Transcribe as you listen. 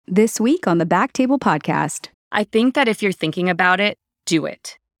this week on the Back Table Podcast. I think that if you're thinking about it, do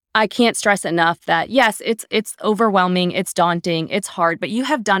it. I can't stress enough that, yes, it's overwhelming, it's daunting, it's hard, but you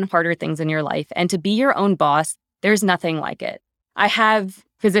have done harder things in your life. And to be your own boss, there's nothing like it. I have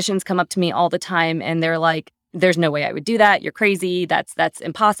physicians come up to me all the time and they're like, there's no way I would do that. You're crazy. That's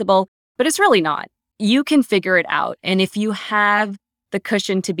impossible. But it's really not. You can figure it out. And if you have the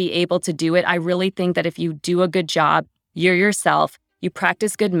cushion to be able to do it, I really think that if you do a good job, you're yourself, you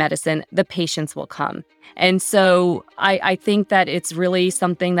practice good medicine, the patients will come. And so I think that it's really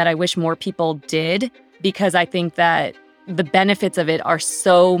something that I wish more people did, because I think that the benefits of it are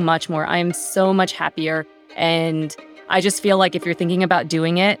so much more. I am so much happier. And I just feel like if you're thinking about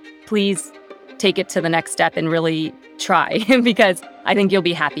doing it, please take it to the next step and really try, because I think you'll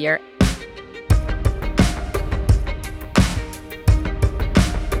be happier.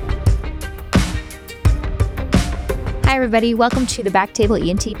 Hi, everybody. Welcome to the Back Table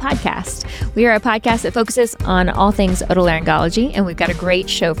ENT podcast. We are a podcast that focuses on all things otolaryngology, and we've got a great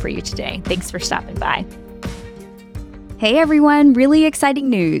show for you today. Thanks for stopping by. Hey, everyone. Really exciting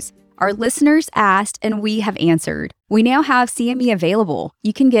news. Our listeners asked and we have answered. We now have CME available.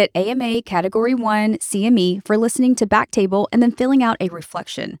 You can get AMA Category 1 CME for listening to Back Table and then filling out a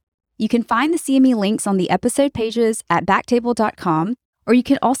reflection. You can find the CME links on the episode pages at backtable.com, or you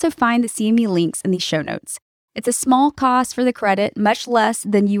can also find the CME links in the show notes. It's a small cost for the credit, much less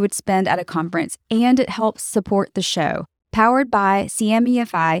than you would spend at a conference, and it helps support the show. Powered by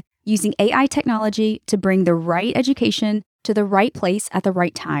CMEFI, using AI technology to bring the right education to the right place at the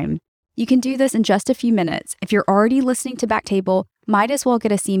right time. You can do this in just a few minutes. If you're already listening to Back Table, might as well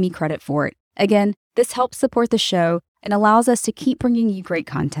get a CME credit for it. Again, this helps support the show and allows us to keep bringing you great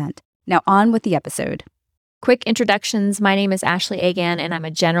content. Now on with the episode. Quick introductions. My name is Ashley Agan, and I'm a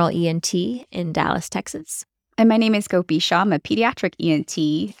general ENT in Dallas, Texas. And my name is Gopi Shah. I'm a pediatric ENT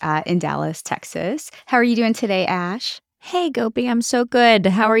in Dallas, Texas. How are you doing today, Ash? Hey, Gopi, I'm so good.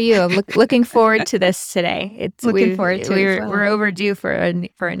 How are you? I'm looking forward to this today. Looking forward to it. We're overdue for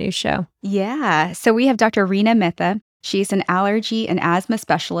a new show. Yeah. So we have Dr. Rena Mehta. She's an allergy and asthma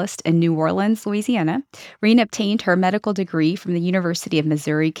specialist in New Orleans, Louisiana. Rena obtained her medical degree from the University of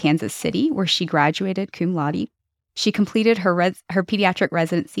Missouri, Kansas City, where she graduated cum laude. She completed her pediatric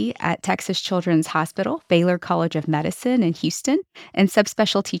residency at Texas Children's Hospital, Baylor College of Medicine in Houston, and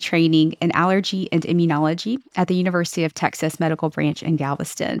subspecialty training in allergy and immunology at the University of Texas Medical Branch in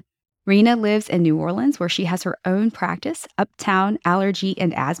Galveston. Rena lives in New Orleans, where she has her own practice, Uptown Allergy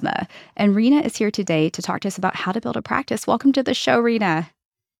and Asthma. And Rena is here today to talk to us about how to build a practice. Welcome to the show, Rena.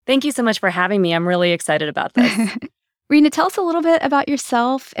 Thank you so much for having me. I'm really excited about this. Rena, tell us a little bit about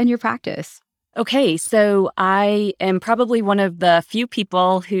yourself and your practice. Okay, so I am probably one of the few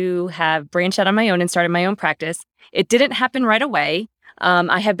people who have branched out on my own and started my own practice. It didn't happen right away.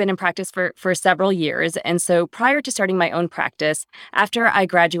 I have been in practice for several years. And so prior to starting my own practice, after I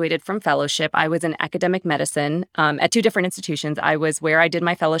graduated from fellowship, I was in academic medicine at two different institutions. I was where I did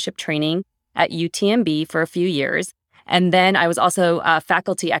my fellowship training at UTMB for a few years. And then I was also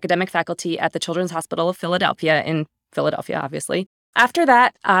academic faculty at the Children's Hospital of Philadelphia, in Philadelphia, obviously. After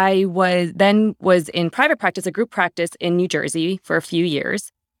that, I was in private practice, a group practice in New Jersey for a few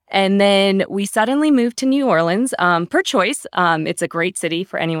years. And then we suddenly moved to New Orleans per choice. It's a great city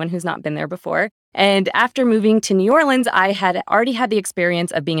for anyone who's not been there before. And after moving to New Orleans, I had already had the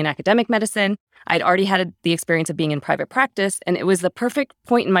experience of being in academic medicine. I'd already had the experience of being in private practice. And it was the perfect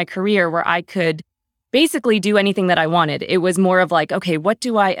point in my career where I could basically do anything that I wanted. It was more of like, okay, what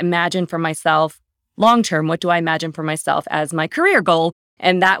do I imagine for myself long-term? What do I imagine for myself as my career goal?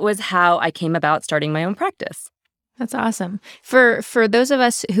 And that was how I came about starting my own practice. That's awesome. For those of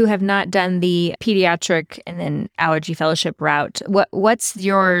us who have not done the pediatric and then allergy fellowship route, what's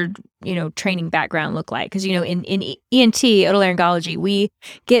your training background look like? Because in ENT, otolaryngology, we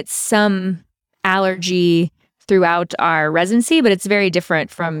get some allergy throughout our residency, but it's very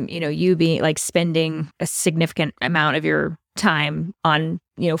different from you being like spending a significant amount of your time on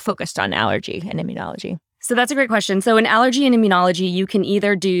focused on allergy and immunology. So that's a great question. So in allergy and immunology, you can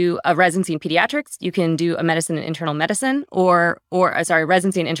either do a residency in pediatrics, you can do a medicine and internal medicine,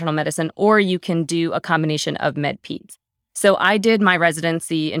 residency in internal medicine, or you can do a combination of med peds. So I did my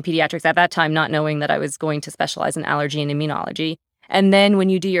residency in pediatrics at that time, not knowing that I was going to specialize in allergy and immunology. And then when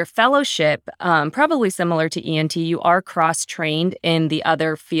you do your fellowship, probably similar to ENT, you are cross-trained in the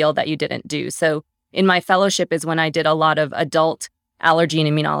other field that you didn't do. So in my fellowship is when I did a lot of adult allergy and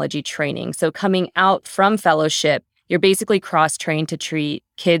immunology training. So coming out from fellowship, you're basically cross-trained to treat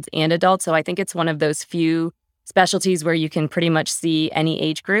kids and adults. So I think it's one of those few specialties where you can pretty much see any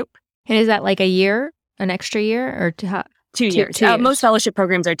age group. And is that like a year, an extra year, or 2 years. 2 years. Most fellowship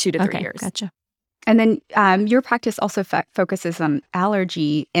programs are 2 to 3 Okay, years. gotcha. And then your practice also focuses on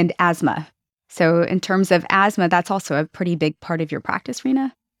allergy and asthma. So in terms of asthma, that's also a pretty big part of your practice,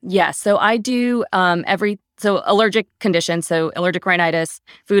 Rena? Yes. So I do allergic conditions, so allergic rhinitis,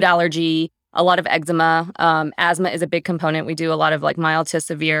 food allergy, a lot of eczema. Asthma is a big component. We do a lot of like mild to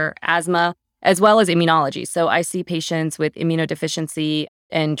severe asthma, as well as immunology. So I see patients with immunodeficiency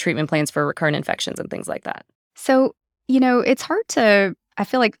and treatment plans for recurrent infections and things like that. So, it's hard I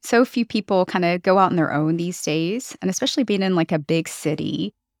feel like so few people kind of go out on their own these days, and especially being in like a big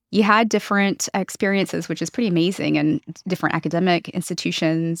city. You had different experiences, which is pretty amazing, and different academic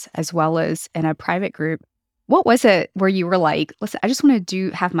institutions as well as in a private group. What was it where you were like, listen, I just want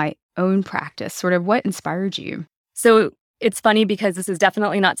to have my own practice? Sort of what inspired you? So it's funny because this is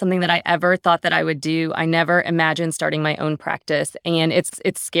definitely not something that I ever thought that I would do. I never imagined starting my own practice. And it's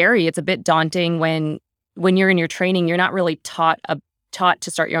scary. It's a bit daunting when you're in your training, you're not really taught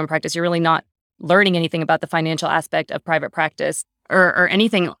to start your own practice. You're really not learning anything about the financial aspect of private practice or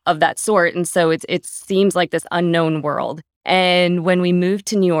anything of that sort. And so it seems like this unknown world. And when we moved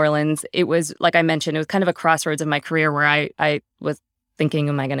to New Orleans, it was, like I mentioned, it was kind of a crossroads of my career where I was thinking,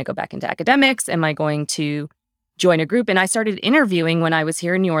 am I going to go back into academics? Am I going to join a group? And I started interviewing when I was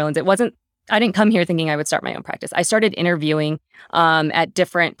here in New Orleans. I didn't come here thinking I would start my own practice. I started interviewing at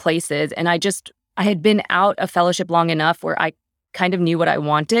different places. And I had been out of fellowship long enough where I kind of knew what I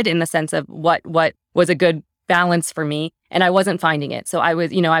wanted in the sense of what was a good balance for me. And I wasn't finding it. So I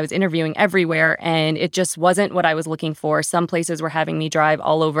was interviewing everywhere and it just wasn't what I was looking for. Some places were having me drive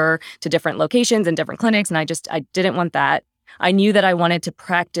all over to different locations and different clinics. And I didn't want that. I knew that I wanted to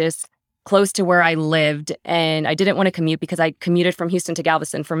practice close to where I lived. And I didn't want to commute because I commuted from Houston to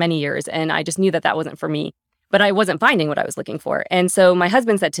Galveston for many years. And I just knew that wasn't for me. But I wasn't finding what I was looking for. And so my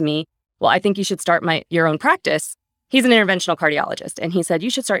husband said to me, well, I think you should start your own practice. He's an interventional cardiologist. And he said, you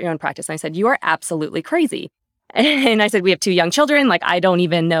should start your own practice. And I said, you are absolutely crazy. And I said, we have 2 young children. Like, I don't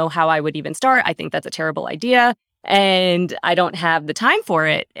even know how I would even start. I think that's a terrible idea. And I don't have the time for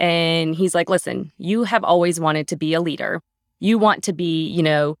it. And he's like, listen, you have always wanted to be a leader. You want to be,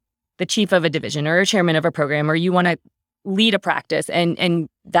 the chief of a division or a chairman of a program, or you want to lead a practice. And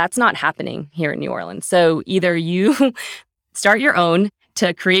that's not happening here in New Orleans. So either you start your own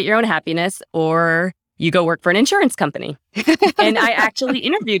to create your own happiness, or you go work for an insurance company. And I actually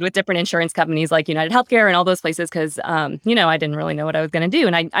interviewed with different insurance companies like United Healthcare and all those places because, I didn't really know what I was going to do.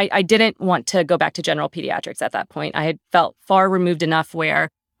 And I didn't want to go back to general pediatrics at that point. I had felt far removed enough where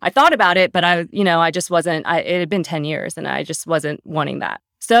I thought about it, but I just wasn't, it had been 10 years and I just wasn't wanting that.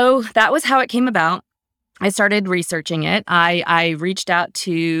 So that was how it came about. I started researching it. I reached out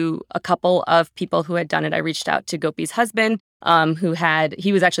to a couple of people who had done it. I reached out to Gopi's husband,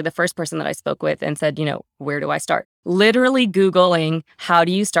 he was actually the first person that I spoke with and said, where do I start? Literally Googling, how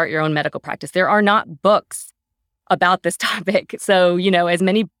do you start your own medical practice? There are not books about this topic. So, as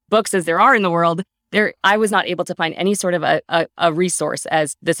many books as there are in the world, I was not able to find any sort of a resource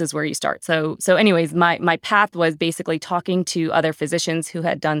as this is where you start. So anyways, my path was basically talking to other physicians who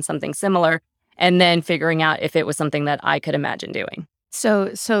had done something similar and then figuring out if it was something that I could imagine doing. So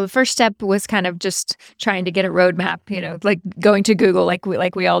the first step was kind of just trying to get a roadmap, like going to Google, like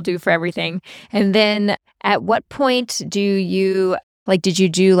we all do for everything. And then at what point did you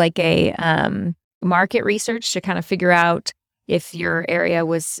do like a market research to kind of figure out if your area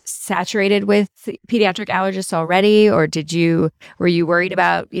was saturated with pediatric allergists already, or were you worried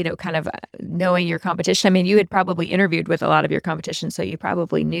about, kind of knowing your competition? I mean, you had probably interviewed with a lot of your competition, so you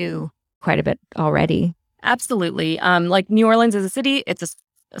probably knew quite a bit already. Absolutely. Like New Orleans is a city, it's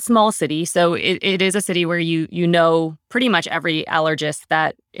a small city. So it is a city where you know pretty much every allergist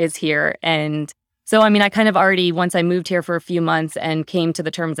that is here. And so, I kind of already, once I moved here for a few months and came to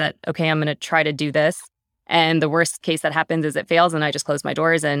the terms that, okay, I'm going to try to do this. And the worst case that happens is it fails and I just close my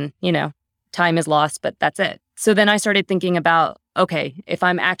doors and, time is lost, but that's it. So then I started thinking about, okay, if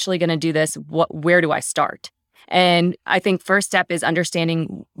I'm actually going to do this, where do I start? And I think first step is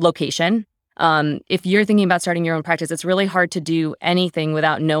understanding location. If you're thinking about starting your own practice, it's really hard to do anything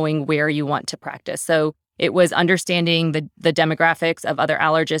without knowing where you want to practice. So it was understanding the demographics of other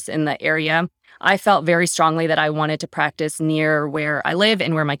allergists in the area. I felt very strongly that I wanted to practice near where I live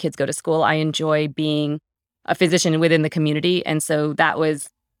and where my kids go to school. I enjoy being a physician within the community. And so that was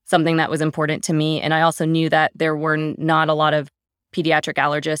something that was important to me. And I also knew that there were not a lot of pediatric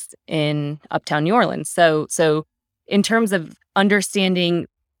allergists in uptown New Orleans. So in terms of understanding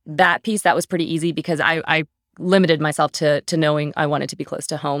that piece, that was pretty easy because I limited myself to knowing I wanted to be close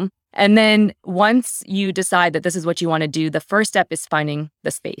to home. And then once you decide that this is what you want to do, the first step is finding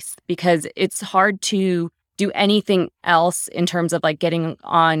the space because it's hard to do anything else in terms of like getting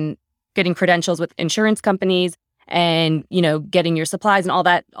credentials with insurance companies and, getting your supplies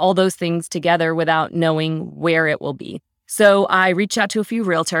and all those things together without knowing where it will be. So I reached out to a few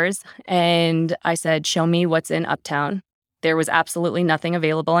realtors and I said, show me what's in Uptown. There was absolutely nothing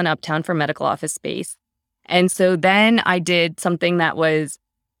available in Uptown for medical office space. And so then I did something that was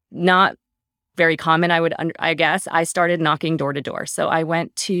not very common, I guess. I started knocking door to door. So I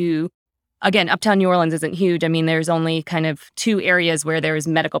went to, again, Uptown New Orleans isn't huge. I mean, there's only kind of 2 areas where there's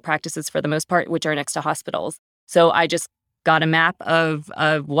medical practices for the most part, which are next to hospitals. So I just got a map of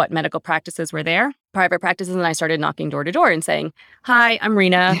what medical practices were there, private practices, and I started knocking door to door and saying, hi, I'm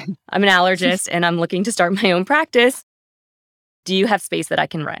Rena. I'm an allergist and I'm looking to start my own practice. Do you have space that I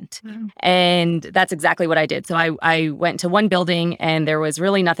can rent? And that's exactly what I did. So I went to one building and there was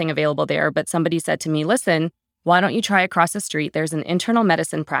really nothing available there, but somebody said to me, listen, why don't you try across the street? There's an internal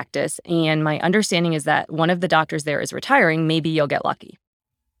medicine practice. And my understanding is that one of the doctors there is retiring. Maybe you'll get lucky.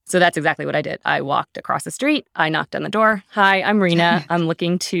 So that's exactly what I did. I walked across the street. I knocked on the door. Hi, I'm Rena. I'm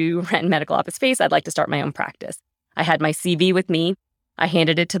looking to rent medical office space. I'd like to start my own practice. I had my CV with me. I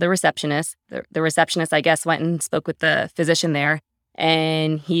handed it to the receptionist. The receptionist, I guess, went and spoke with the physician there.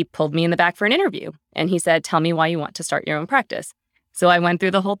 And he pulled me in the back for an interview. And he said, tell me why you want to start your own practice. So I went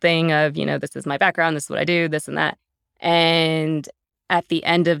through the whole thing of, this is my background, this is what I do, this and that. And at the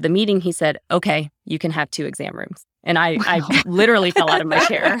end of the meeting, he said, okay, you can have 2 exam rooms. And I literally fell out of my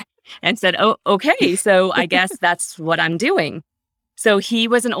chair and said, oh, okay, so I guess that's what I'm doing. So he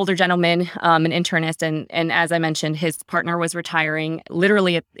was an older gentleman, an internist. And as I mentioned, his partner was retiring.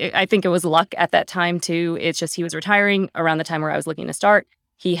 Literally, I think it was luck at that time too. It's just he was retiring around the time where I was looking to start.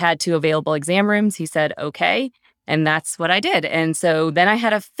 He had 2 available exam rooms. He said, okay. And that's what I did. And so then I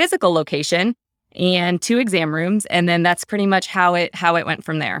had a physical location and 2 exam rooms. And then that's pretty much how it went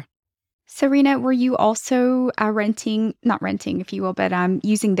from there. So, Rena, were you also not renting, if you will, but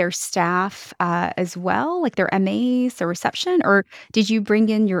using their staff as well, like their MAs or reception, or did you bring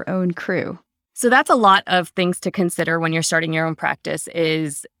in your own crew? So that's a lot of things to consider when you're starting your own practice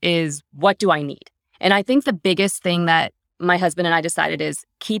is what do I need? And I think the biggest thing that my husband and I decided is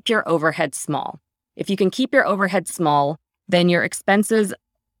keep your overhead small. If you can keep your overhead small, then your expenses,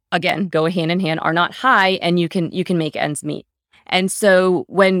 again, go hand in hand, are not high and you can make ends meet. And so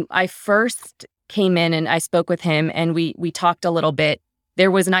when I first came in and I spoke with him and we talked a little bit,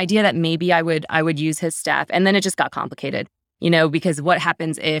 there was an idea that maybe I would use his staff. And then it just got complicated, because what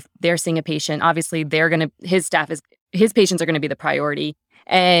happens if they're seeing a patient? Obviously, his patients are going to be the priority.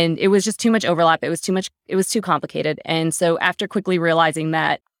 And it was just too much overlap. It was too complicated. And so after quickly realizing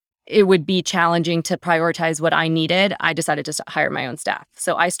that it would be challenging to prioritize what I needed, I decided to hire my own staff.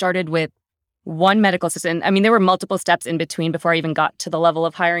 So I started with 1 medical assistant. I mean, there were multiple steps in between before I even got to the level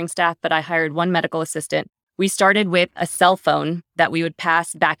of hiring staff, but I hired 1 medical assistant. We started with a cell phone that we would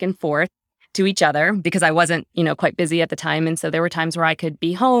pass back and forth to each other because I wasn't, quite busy at the time. And so there were times where I could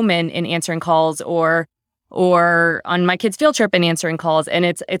be home and answering calls or on my kids' field trip and answering calls. And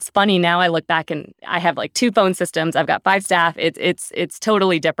it's funny now I look back and I have like 2 phone systems. I've got 5 staff. It's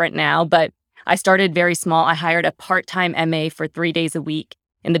totally different now, but I started very small. I hired a part-time MA for 3 days a week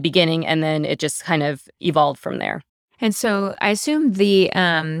in the beginning, and then it just kind of evolved from there. And so I assume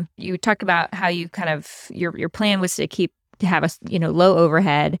you talked about how you kind of, your plan was to have a, low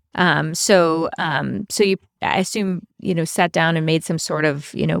overhead. So you, I assume, sat down and made some sort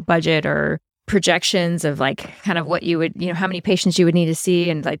of, budget or projections of like kind of what you would, how many patients you would need to see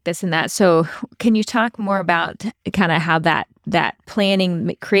and like this and that. So can you talk more about kind of how that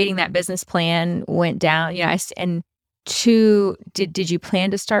planning, creating that business plan went down? And 2, did you plan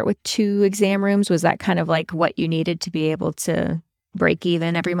to start with 2 exam rooms? Was that kind of like what you needed to be able to break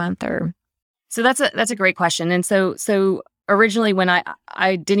even every month, or? So that's a great question. And so originally when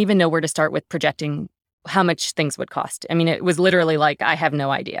I didn't even know where to start with projecting how much things would cost. I mean, it was literally like, I have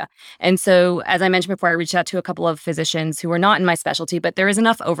no idea. And so as I mentioned before, I reached out to a couple of physicians who were not in my specialty, but there is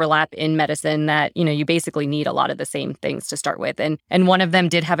enough overlap in medicine that, you basically need a lot of the same things to start with. And one of them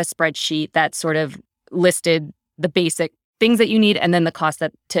did have a spreadsheet that sort of listed the basic things that you need and then the cost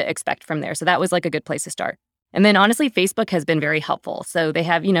that to expect from there. So that was like a good place to start. And then honestly, Facebook has been very helpful. So they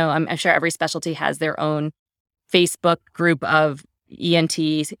have, I'm sure every specialty has their own Facebook group of ENT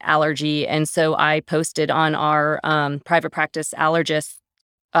allergy. And so I posted on our private practice allergist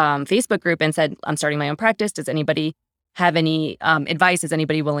Facebook group and said, I'm starting my own practice. Does anybody have any advice? Is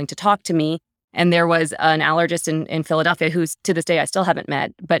anybody willing to talk to me? And there was an allergist in Philadelphia who's to this day I still haven't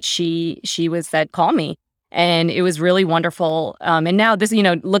met, but she said, call me. And it was really wonderful. And now this,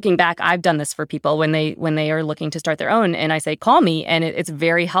 looking back, I've done this for people when they are looking to start their own. And I say, call me. And it's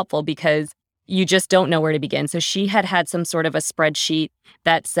very helpful because you just don't know where to begin. So she had some sort of a spreadsheet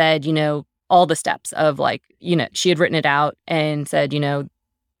that said, all the steps of like, she had written it out and said,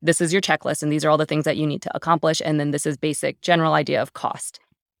 this is your checklist and these are all the things that you need to accomplish. And then this is basic general idea of cost.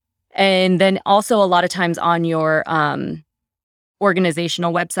 And then also a lot of times on your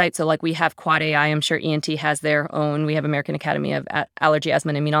organizational website, so like we have Quad AI, I'm sure ENT has their own. We have American Academy of Allergy,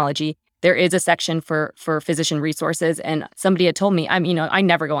 Asthma, and Immunology. There is a section for physician resources. And somebody had told me, I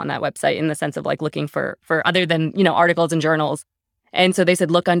never go on that website in the sense of like looking for other than, articles and journals. And so they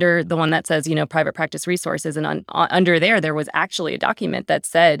said, look under the one that says, private practice resources. And under there was actually a document that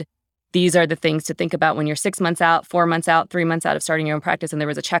said, these are the things to think about when you're 6 months out, 4 months out, 3 months out of starting your own practice. And there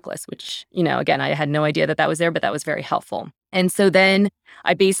was a checklist, which, again, I had no idea that was there, but that was very helpful. And so then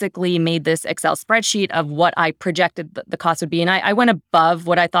I basically made this Excel spreadsheet of what I projected the cost would be. And I went above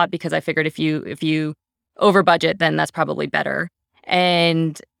what I thought because I figured if you over budget, then that's probably better.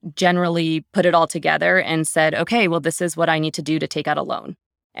 And generally put it all together and said, okay, well, this is what I need to do to take out a loan.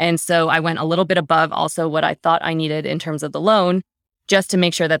 And so I went a little bit above also what I thought I needed in terms of the loan, just to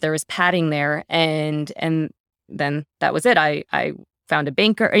make sure that there was padding there. And then that was it. I found a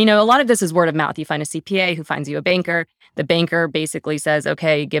banker. A lot of this is word of mouth. You find a CPA who finds you a banker. The banker basically says,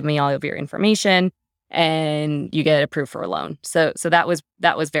 okay, give me all of your information and you get approved for a loan. So that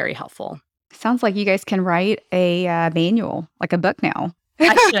was very helpful. Sounds like you guys can write a manual, like a book now.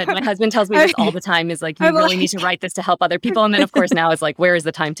 I should. My husband tells me this all the time is like, you really need to write this to help other people. And then of course now it's like, where is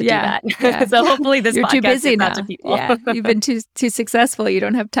the time to do that? Yeah. So hopefully this You're podcast too busy gets now. out to people. Yeah. You've been too successful. You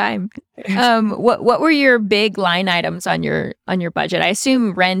don't have time. What were your big line items on your budget? I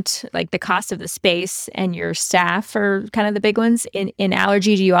assume rent, like the cost of the space and your staff are kind of the big ones. In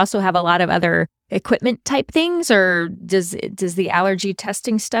allergy, do you also have a lot of other equipment type things, or does the allergy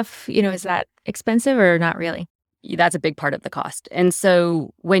testing stuff, is that expensive or not really? That's a big part of the cost. And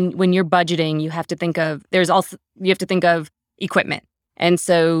so when you're budgeting, you have to think of equipment. And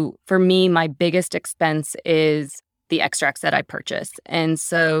so for me, my biggest expense is the extracts that I purchase. And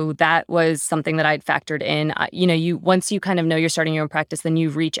so that was something that I'd factored in. Once you kind of know you're starting your own practice, then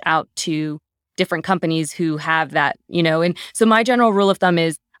you reach out to different companies who have that, and so my general rule of thumb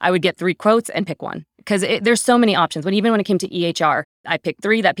is I would get 3 quotes and pick one, because there's so many options. But even when it came to EHR, I picked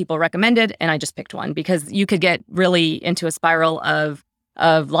 3 that people recommended, and I just picked one because you could get really into a spiral of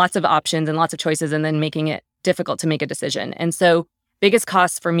lots of options and lots of choices, and then making it difficult to make a decision. And so biggest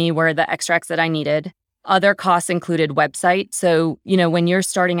costs for me were the extracts that I needed. Other costs included website. So, when you're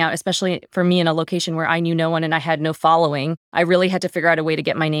starting out, especially for me in a location where I knew no one and I had no following, I really had to figure out a way to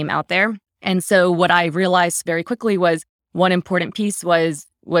get my name out there. And so what I realized very quickly was one important piece was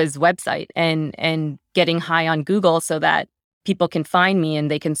website and getting high on Google so that people can find me and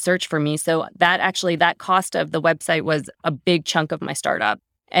they can search for me. So that cost of the website was a big chunk of my startup.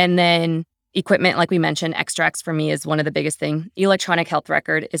 And then equipment, like we mentioned, extracts for me is one of the biggest things. Electronic health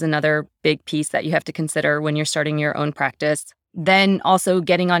record is another big piece that you have to consider when you're starting your own practice. Then also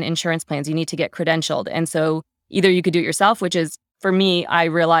getting on insurance plans, you need to get credentialed. And so either you could do it yourself, which is, for me, I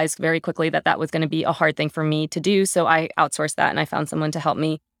realized very quickly that was going to be a hard thing for me to do. So I outsourced that and I found someone to help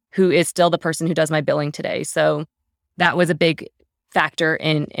me who is still the person who does my billing today. So that was a big factor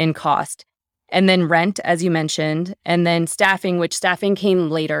in cost. And then rent, as you mentioned, and then staffing, which staffing came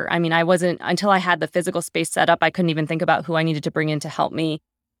later. I mean, until I had the physical space set up, I couldn't even think about who I needed to bring in to help me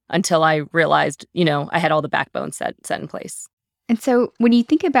until I realized, I had all the backbone set in place. And so when you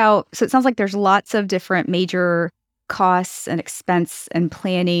think about, so it sounds like there's lots of different major costs and expense and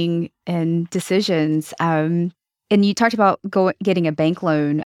planning and decisions. And you talked about getting a bank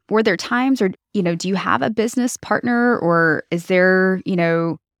loan. Were there times, or, do you have a business partner, or is there,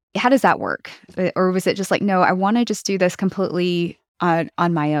 how does that work? Or was it just like, no, I want to just do this completely on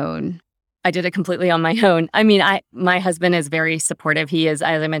my own? I did it completely on my own. I mean, my husband is very supportive. He is,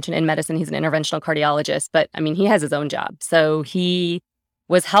 as I mentioned, in medicine, he's an interventional cardiologist, but I mean, he has his own job. So he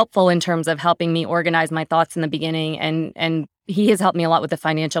was helpful in terms of helping me organize my thoughts in the beginning. And he has helped me a lot with the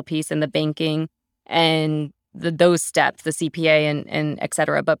financial piece and the banking and those steps, the CPA and et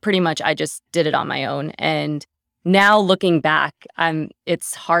cetera. But pretty much I just did it on my own. And now looking back,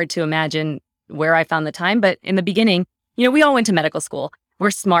 it's hard to imagine where I found the time. But in the beginning, we all went to medical school.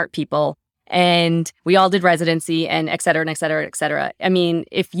 We're smart people. And we all did residency and et cetera, and et cetera, et cetera. I mean,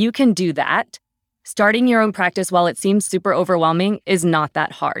 if you can do that, starting your own practice, while it seems super overwhelming, is not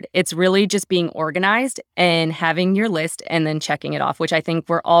that hard. It's really just being organized and having your list and then checking it off, which I think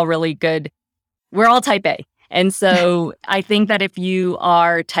we're all really good. We're all type A. And so I think that if you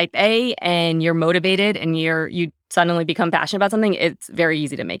are type A and you're motivated and you suddenly become passionate about something, it's very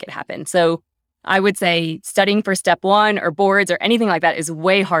easy to make it happen. So I would say studying for step one or boards or anything like that is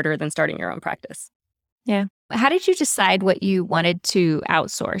way harder than starting your own practice. Yeah. How did you decide what you wanted to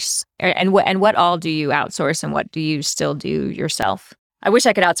outsource, and what all do you outsource, and what do you still do yourself? I wish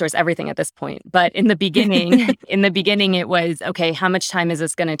I could outsource everything at this point, but in the beginning, it was, okay, how much time is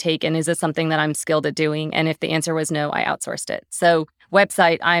this going to take? And is this something that I'm skilled at doing? And if the answer was no, I outsourced it. So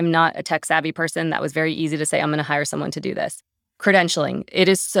website, I'm not a tech savvy person. That was very easy to say, I'm going to hire someone to do this. Credentialing,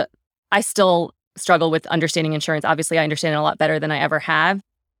 I still struggle with understanding insurance. Obviously, I understand it a lot better than I ever have,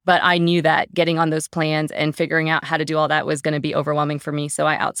 but I knew that getting on those plans and figuring out how to do all that was going to be overwhelming for me. So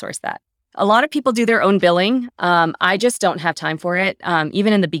I outsourced that. A lot of people do their own billing. I just don't have time for it.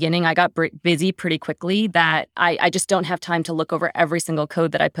 Even in the beginning, I got busy pretty quickly that I just don't have time to look over every single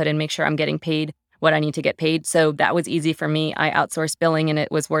code that I put in, make sure I'm getting paid what I need to get paid. So that was easy for me. I outsourced billing and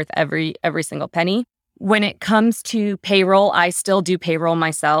it was worth every single penny. When it comes to payroll, I still do payroll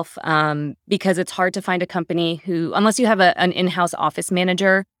myself because it's hard to find a company who, unless you have an in-house office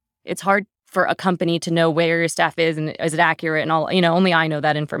manager, it's hard for a company to know where your staff is and is it accurate and all, only I know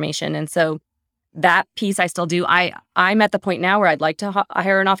that information. And so that piece I still do. I'm at the point now where I'd like to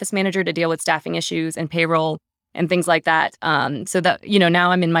hire an office manager to deal with staffing issues and payroll and things like that. So that,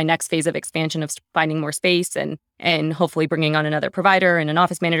 now I'm in my next phase of expansion of finding more space and hopefully bringing on another provider and an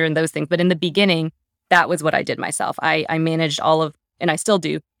office manager and those things. But in the beginning, that was what I did myself. I managed and I still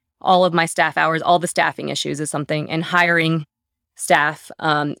do, all of my staff hours, all the staffing issues is something, and hiring staff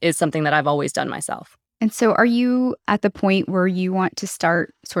is something that I've always done myself. And so are you at the point where you want to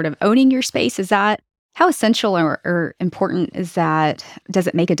start sort of owning your space? Is that, how essential or important is that? Does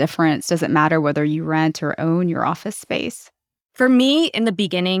it make a difference? Does it matter whether you rent or own your office space? For me, in the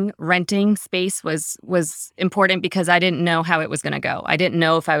beginning, renting space was important because I didn't know how it was going to go. I didn't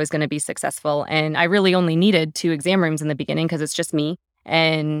know if I was going to be successful. And I really only needed 2 exam rooms in the beginning because it's just me.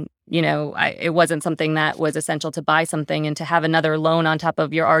 And, it wasn't something that was essential to buy something, and to have another loan on top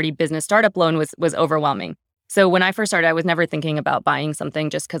of your already business startup loan was overwhelming. So when I first started, I was never thinking about buying something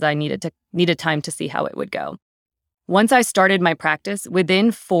just because I needed time to see how it would go. Once I started my practice,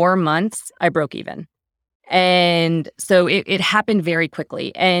 within 4 months, I broke even. And so it happened very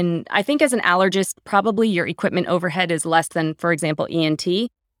quickly. And I think as an allergist, probably your equipment overhead is less than, for example, ENT.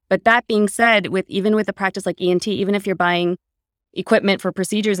 But that being said, even with a practice like ENT, even if you're buying equipment for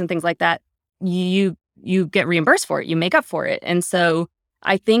procedures and things like that, you get reimbursed for it, you make up for it. And so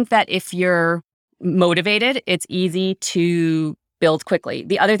I think that if you're motivated, it's easy to build quickly.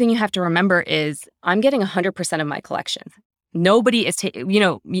 The other thing you have to remember is I'm getting 100% of my collections. Nobody is,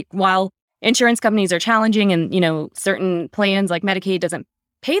 while insurance companies are challenging and, certain plans like Medicaid doesn't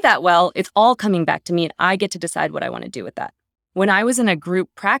pay that well, it's all coming back to me and I get to decide what I want to do with that. When I was in a group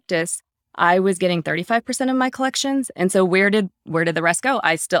practice, I was getting 35% of my collections. And so where did the rest go?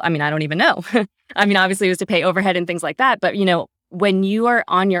 I don't even know. Obviously it was to pay overhead and things like that. But, when you are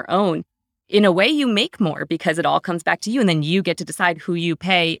on your own, in a way you make more because it all comes back to you and then you get to decide who you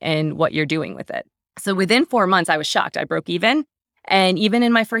pay and what you're doing with it. So within 4 months, I was shocked. I broke even. And even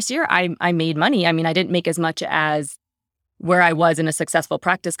in my first year, I made money. I didn't make as much as where I was in a successful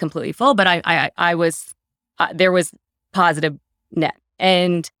practice completely full, but there was positive net.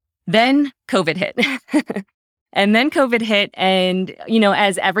 And then COVID hit. And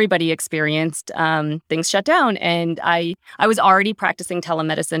as everybody experienced, things shut down. And I was already practicing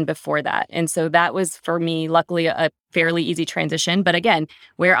telemedicine before that. And so that was, for me, luckily, a fairly easy transition. But again,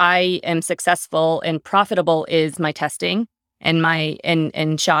 where I am successful and profitable is my testing and my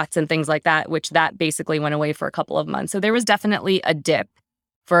and shots and things like that, which that basically went away for a couple of months. So there was definitely a dip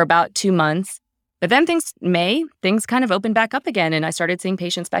for about 2 months. But then things kind of opened back up again, and I started seeing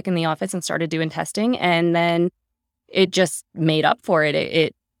patients back in the office and started doing testing, and then it just made up for it.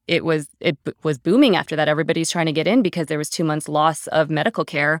 It was booming after that. Everybody's trying to get in because there was 2 months loss of medical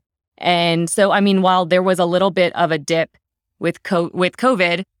care. And so, while there was a little bit of a dip with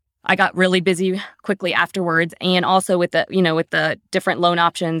COVID, I got really busy quickly afterwards, and also with the different loan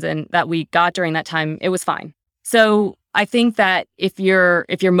options and that we got during that time, it was fine. So I think that if you're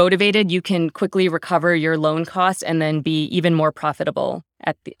motivated, you can quickly recover your loan costs and then be even more profitable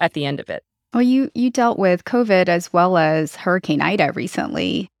at the end of it. Well, you dealt with COVID as well as Hurricane Ida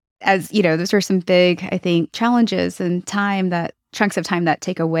recently. As those are some big, I think, challenges and chunks of time that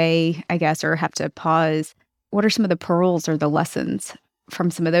take away, I guess, or have to pause. What are some of the pearls or the lessons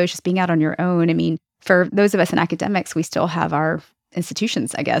from some of those, just being out on your own? For those of us in academics, we still have our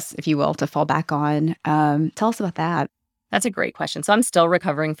institutions, I guess, if you will, to fall back on. Tell us about that. That's a great question. So I'm still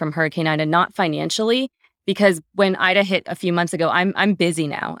recovering from Hurricane Ida, not financially, because when Ida hit a few months ago, I'm busy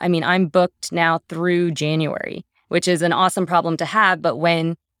now. I'm booked now through January, which is an awesome problem to have. But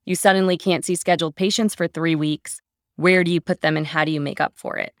when you suddenly can't see scheduled patients for 3 weeks. Where do you put them and how do you make up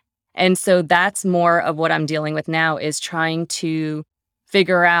for it? And so that's more of what I'm dealing with now, is trying to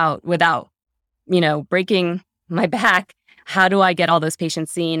figure out, without, breaking my back, how do I get all those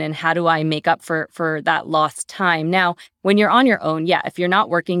patients seen and how do I make up for that lost time? Now, when you're on your own, if you're not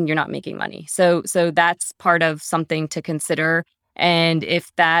working, you're not making money. So that's part of something to consider. And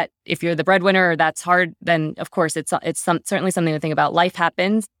if you're the breadwinner, that's hard, then of course it's certainly something to think about. Life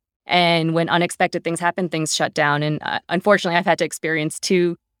happens, and when unexpected things happen, things shut down. And unfortunately, I've had to experience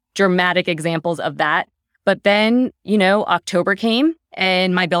 2 dramatic examples of that. But then, October came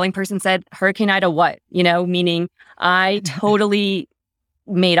and my billing person said, Hurricane Ida, what? Meaning I totally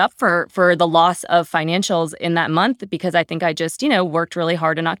made up for the loss of financials in that month, because I think I just, worked really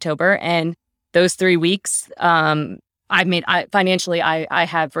hard in October. And those 3 weeks, financially, I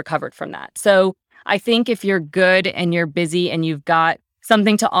have recovered from that. So I think if you're good and you're busy and you've got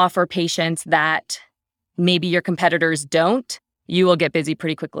something to offer patients that maybe your competitors don't, you will get busy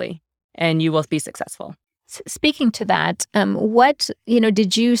pretty quickly and you will be successful. Speaking to that, what,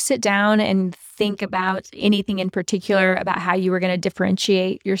 did you sit down and think about anything in particular about how you were going to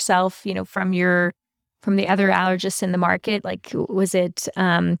differentiate yourself, from the other allergists in the market? Like, was it,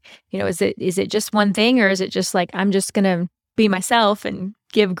 is it just one thing, or is it just like, I'm just going to be myself and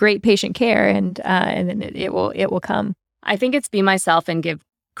give great patient care and then it will come? I think it's be myself and give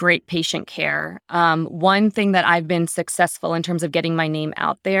great patient care. One thing that I've been successful in terms of getting my name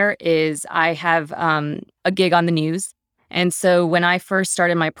out there is I have a gig on the news. And so when I first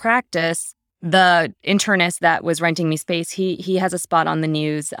started my practice, the internist that was renting me space, he has a spot on the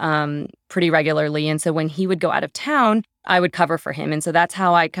news pretty regularly. And so when he would go out of town, I would cover for him. And so that's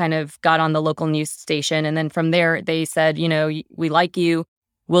how I kind of got on the local news station. And then from there, they said, we like you.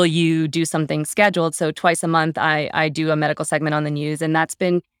 Will you do something scheduled? So twice a month, I do a medical segment on the news. And that's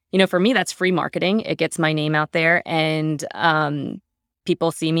been, for me, that's free marketing. It gets my name out there, and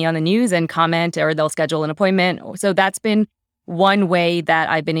people see me on the news and comment, or they'll schedule an appointment. So that's been one way that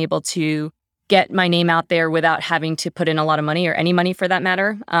I've been able to get my name out there without having to put in a lot of money, or any money for that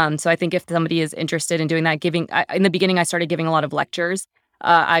matter. So I think if somebody is interested in doing that, in the beginning, I started giving a lot of lectures.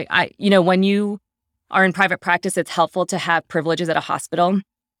 When you are in private practice, it's helpful to have privileges at a hospital,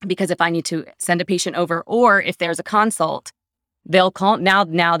 because if I need to send a patient over, or if there's a consult, they'll call.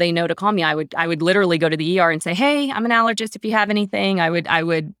 Now they know to call me. I would literally go to the ER and say, hey, I'm an allergist. If you have anything, I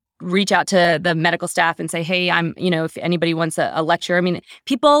would reach out to the medical staff and say, hey, if anybody wants a lecture. I mean,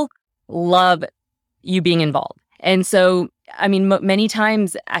 people love you being involved. And so, many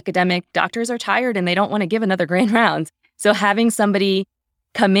times academic doctors are tired and they don't want to give another grand rounds. So having somebody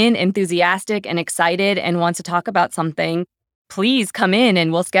come in enthusiastic and excited and wants to talk about something, please come in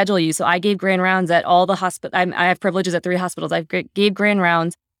and we'll schedule you. So I gave grand rounds at all the hospitals. I have privileges at 3 hospitals. I gave grand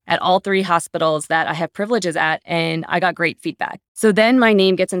rounds at all 3 hospitals that I have privileges at, and I got great feedback. So then my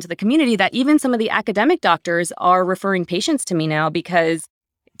name gets into the community, that even some of the academic doctors are referring patients to me now, because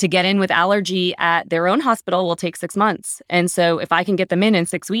to get in with allergy at their own hospital will take 6 months. And so if I can get them in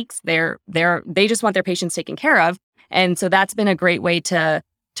 6 weeks, they just want their patients taken care of. And so that's been a great way to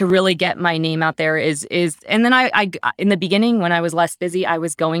really get my name out there and then I in the beginning, when I was less busy, I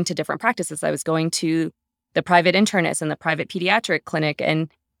was going to different practices. I was going to the private internist and the private pediatric clinic and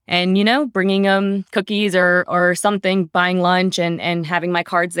bringing them cookies or something, buying lunch and having my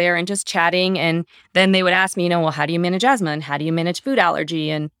cards there and just chatting. And then they would ask me, well, how do you manage asthma, and how do you manage food allergy,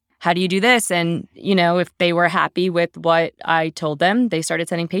 and how do you do this? And, if they were happy with what I told them, they started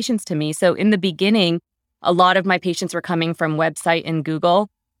sending patients to me. So in the beginning, a lot of my patients were coming from website and Google.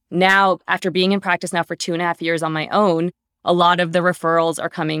 Now, after being in practice now for 2.5 years on my own, a lot of the referrals are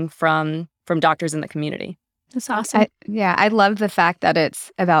coming from doctors in the community. That's awesome. I love the fact that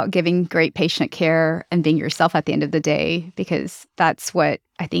it's about giving great patient care and being yourself at the end of the day, because that's what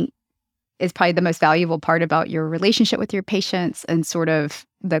I think is probably the most valuable part about your relationship with your patients and sort of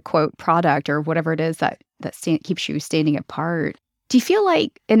the quote product or whatever it is that keeps you standing apart. Do you feel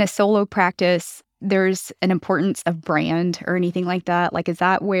like in a solo practice, there's an importance of brand or anything like that? Like, is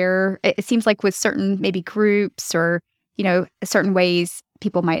that where it seems like with certain maybe groups or, certain ways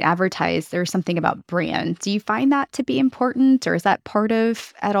people might advertise, there's something about brand. Do you find that to be important, or is that part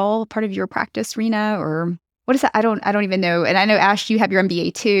of your practice, Rena, or what is that? I don't even know. And I know, Ash, you have your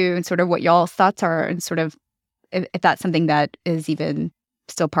MBA too, and sort of what y'all's thoughts are, and sort of if that's something that is even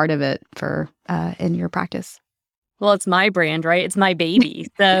still part of it for in your practice. Well, it's my brand, right? It's my baby.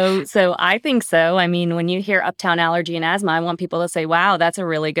 So I think so. I mean, when you hear Uptown Allergy and Asthma, I want people to say, wow, that's a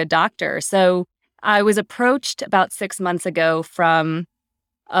really good doctor. So I was approached about 6 months ago from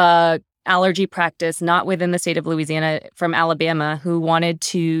a allergy practice, not within the state of Louisiana, from Alabama, who wanted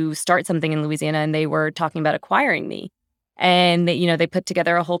to start something in Louisiana, and they were talking about acquiring me. And they put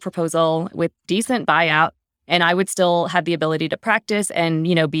together a whole proposal with decent buyout, and I would still have the ability to practice and,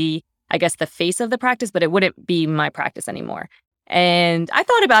 be, I guess, the face of the practice, but it wouldn't be my practice anymore. And I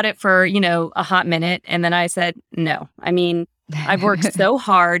thought about it for, a hot minute. And then I said, no. I mean, I've worked so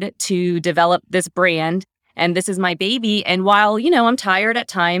hard to develop this brand, and this is my baby. And while, I'm tired at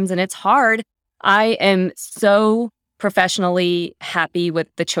times and it's hard, I am so professionally happy with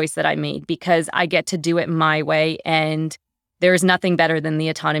the choice that I made, because I get to do it my way. And there's nothing better than the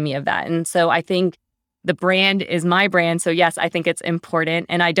autonomy of that. And so I think the brand is my brand. So yes, I think it's important.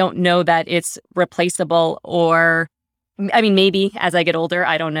 And I don't know that it's replaceable, or, I mean, maybe as I get older,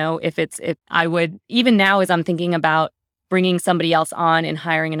 I don't know if I would, even now as I'm thinking about bringing somebody else on and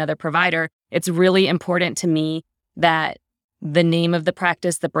hiring another provider, it's really important to me that the name of the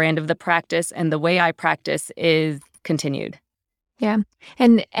practice, the brand of the practice, and the way I practice is continued. Yeah.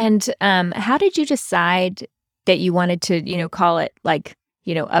 And how did you decide that you wanted to, call it like,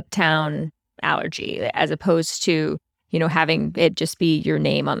 Uptown Allergy, as opposed to, having it just be your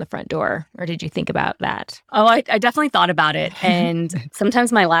name on the front door? Or did you think about that? Oh, I definitely thought about it. And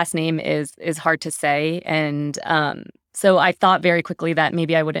sometimes my last name is hard to say. And so I thought very quickly that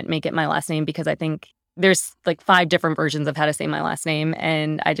maybe I wouldn't make it my last name, because I think there's like 5 different versions of how to say my last name,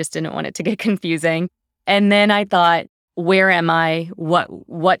 and I just didn't want it to get confusing. And then I thought, where am I?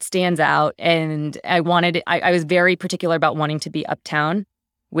 What stands out? And I was very particular about wanting to be Uptown,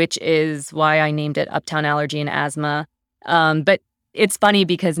 which is why I named it Uptown Allergy and Asthma. But it's funny,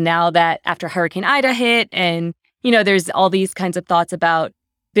 because now that after Hurricane Ida hit, and, there's all these kinds of thoughts about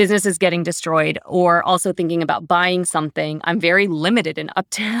businesses getting destroyed, or also thinking about buying something, I'm very limited in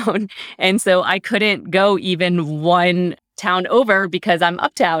Uptown. And so I couldn't go even one town over because I'm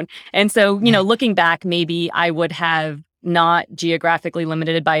Uptown. And so, looking back, maybe I would have not geographically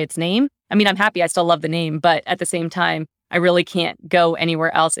limited by its name. I mean, I'm happy. I still love the name, but at the same time, I really can't go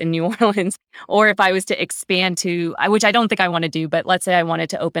anywhere else in New Orleans. Or if I was to expand to, which I don't think I want to do, but let's say I wanted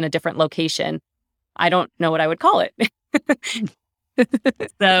to open a different location, I don't know what I would call it.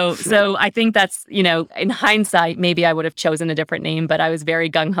 So I think that's, in hindsight, maybe I would have chosen a different name, but I was very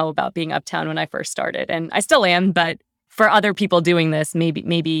gung-ho about being Uptown when I first started. And I still am, but for other people doing this,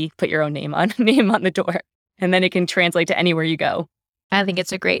 maybe put your own name on the door, and then it can translate to anywhere you go. I think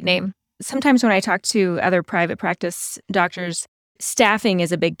it's a great name. Sometimes when I talk to other private practice doctors, staffing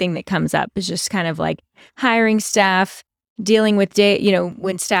is a big thing that comes up. It's just kind of like hiring staff, dealing with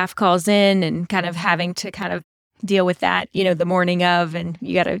when staff calls in, and kind of having to kind of deal with that, the morning of, and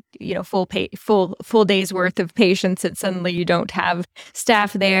you got a full day's worth of patients, and suddenly you don't have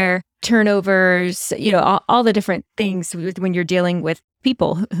staff there, turnovers, all the different things when you're dealing with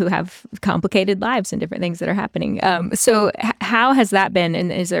people who have complicated lives and different things that are happening. So how has that been?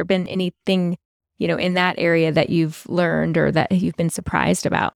 And has there been anything, in that area that you've learned or that you've been surprised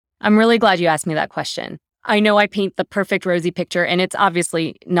about? I'm really glad you asked me that question. I know I paint the perfect rosy picture, and it's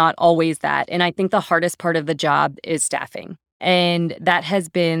obviously not always that. And I think the hardest part of the job is staffing. And that has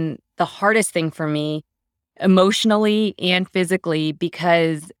been the hardest thing for me, emotionally and physically,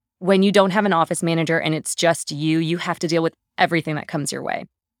 because when you don't have an office manager and it's just you have to deal with everything that comes your way.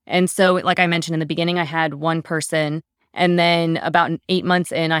 And so, like I mentioned in the beginning, I had one person, and then about 8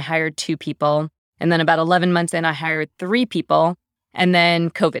 months in, I hired 2 people. And then about 11 months in, I hired 3 people, and then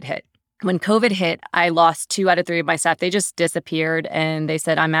COVID hit. When COVID hit, I lost 2 out of 3 of my staff. They just disappeared, and they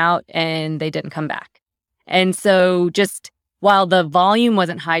said, I'm out, and they didn't come back. And so just while the volume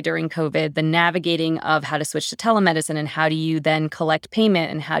wasn't high during COVID, the navigating of how to switch to telemedicine, and how do you then collect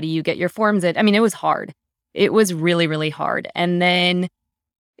payment, and how do you get your forms in, I mean, it was hard. It was really, really hard. And then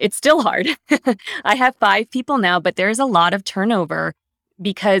it's still hard. I have 5 people now, but there's a lot of turnover,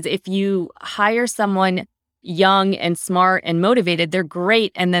 because if you hire someone young and smart and motivated, they're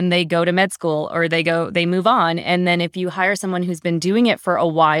great. And then they go to med school, or they move on. And then if you hire someone who's been doing it for a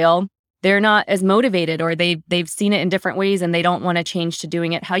while, they're not as motivated, or they've seen it in different ways, and they don't want to change to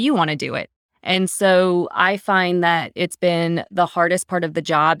doing it how you want to do it. And so I find that it's been the hardest part of the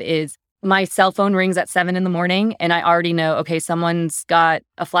job is my cell phone rings at 7 a.m. and I already know, okay, someone's got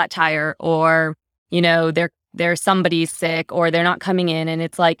a flat tire, or, there's somebody's sick, or they're not coming in. And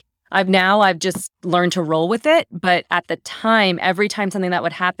it's like, I've just learned to roll with it. But at the time, every time something that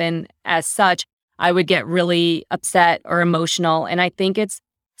would happen as such, I would get really upset or emotional. And I think it's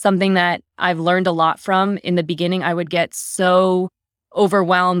something that I've learned a lot from. In the beginning, I would get so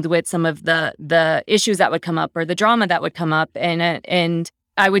overwhelmed with some of the issues that would come up, or the drama that would come up, and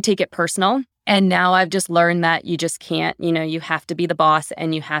I would take it personal. And now I've just learned that you just can't, you have to be the boss,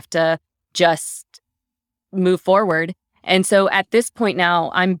 and you have to just move forward. And so at this point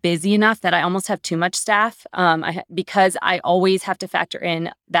now, I'm busy enough that I almost have too much staff because I always have to factor in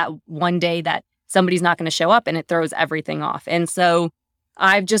that one day that somebody's not going to show up, and it throws everything off. And so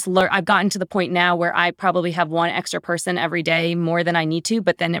I've gotten to the point now where I probably have one extra person every day more than I need to,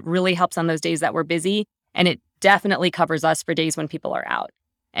 but then it really helps on those days that we're busy, and it definitely covers us for days when people are out.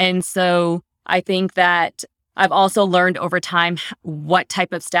 And so I think that I've also learned over time what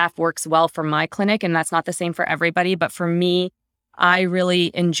type of staff works well for my clinic, and that's not the same for everybody. But for me, I really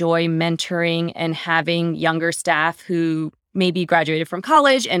enjoy mentoring and having younger staff who maybe graduated from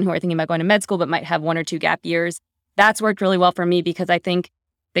college and who are thinking about going to med school but might have 1 or 2 gap years. That's worked really well for me because I think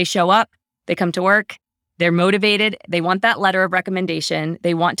they show up, they come to work, they're motivated, they want that letter of recommendation,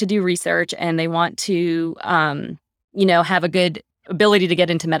 they want to do research, and they want to, have a good ability to get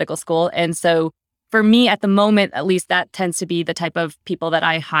into medical school. And so for me, at the moment, at least, that tends to be the type of people that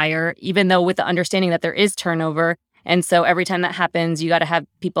I hire, even though with the understanding that there is turnover. And so every time that happens, you got to have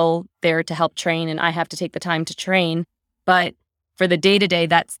people there to help train, and I have to take the time to train. But for the day-to-day,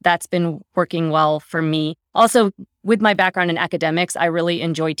 that's been working well for me. Also, with my background in academics, I really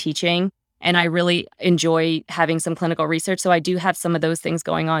enjoy teaching, and I really enjoy having some clinical research. So I do have some of those things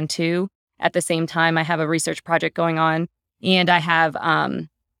going on too. At the same time, I have a research project going on, and I have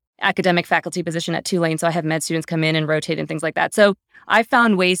academic faculty position at Tulane. So I have med students come in and rotate and things like that. So I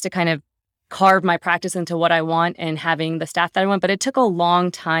found ways to kind of carve my practice into what I want and having the staff that I want. But it took a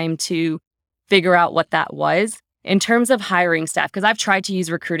long time to figure out what that was in terms of hiring staff, because I've tried to use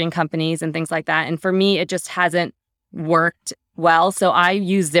recruiting companies and things like that. And for me, it just hasn't worked well. So I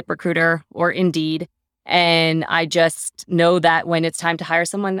use ZipRecruiter or Indeed. And I just know that when it's time to hire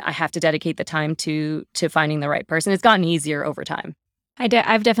someone, I have to dedicate the time to finding the right person. It's gotten easier over time.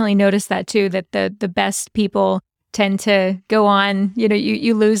 I've definitely noticed that too, that the best people tend to go on,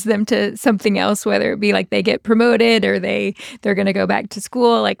 you lose them to something else, whether it be like they get promoted or they're going to go back to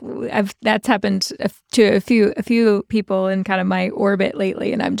school. Like that's happened to a few people in kind of my orbit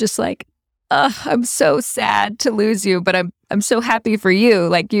lately. And I'm just like, I'm so sad to lose you, but I'm so happy for you.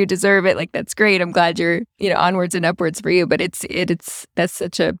 Like you deserve it. Like that's great. I'm glad you're, onwards and upwards for you. But that's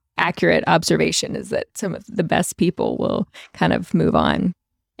such a accurate observation, is that some of the best people will kind of move on.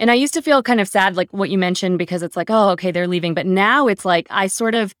 And I used to feel kind of sad, like what you mentioned, because it's like, oh, okay, they're leaving. But now it's like, I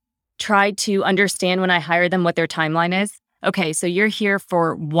sort of try to understand when I hire them what their timeline is. Okay, so you're here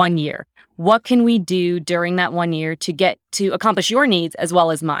for 1 year. What can we do during that 1 year to accomplish your needs as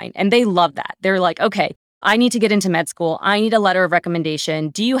well as mine? And they love that. They're like, okay, I need to get into med school. I need a letter of recommendation.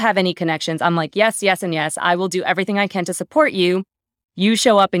 Do you have any connections? I'm like, yes, yes, and yes. I will do everything I can to support you. You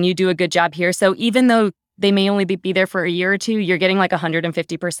show up and you do a good job here. So even though they may only be there for a year or two, you're getting like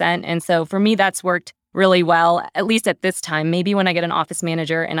 150%. And so for me, that's worked really well, at least at this time. Maybe when I get an office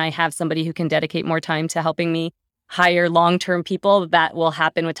manager and I have somebody who can dedicate more time to helping me hire long-term people, that will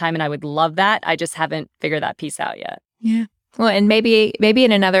happen with time. And I would love that. I just haven't figured that piece out yet. Yeah. Well, and maybe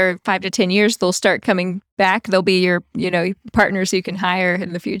in another 5 to 10 years, they'll start coming back. They'll be your, partners you can hire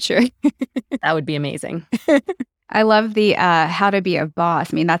in the future. That would be amazing. I love the how to be a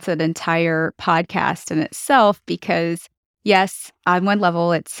boss. I mean, that's an entire podcast in itself because, yes, on one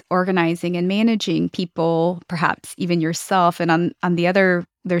level, it's organizing and managing people, perhaps even yourself. And on the other,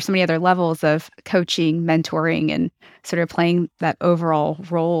 there's so many other levels of coaching, mentoring, and sort of playing that overall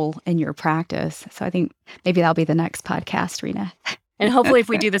role in your practice. So I think maybe that'll be the next podcast, Rena. And hopefully if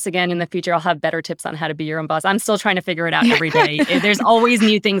we do this again in the future, I'll have better tips on how to be your own boss. I'm still trying to figure it out every day. There's always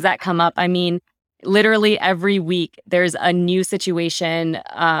new things that come up. I mean, literally every week, there's a new situation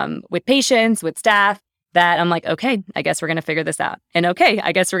with patients, with staff, that I'm like, okay, I guess we're going to figure this out. And okay,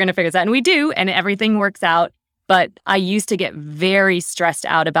 I guess we're going to figure this out. And we do, and everything works out. But I used to get very stressed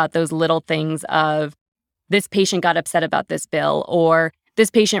out about those little things of this patient got upset about this bill, or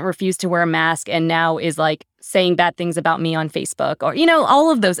this patient refused to wear a mask and now is like saying bad things about me on Facebook, or, all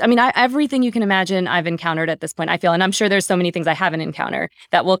of those. I mean, everything you can imagine I've encountered at this point, I feel, and I'm sure there's so many things I haven't encountered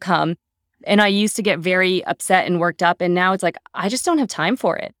that will come. And I used to get very upset and worked up. And now it's like, I just don't have time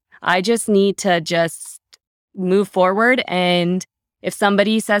for it. I just need to just move forward. And if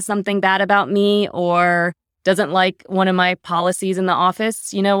somebody says something bad about me or doesn't like one of my policies in the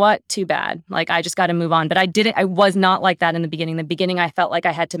office, you know what? Too bad. Like, I just got to move on. But I was not like that in the beginning. In the beginning, I felt like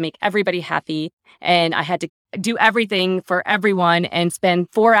I had to make everybody happy and I had to do everything for everyone and spend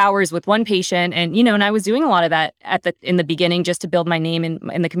 4 hours with one patient. And, and I was doing a lot of that in the beginning just to build my name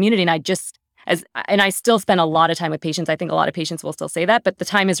in the community. And I still spend a lot of time with patients. I think a lot of patients will still say that, but the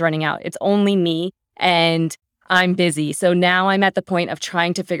time is running out. It's only me and I'm busy. So now I'm at the point of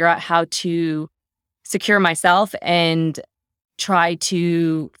trying to figure out how to secure myself and try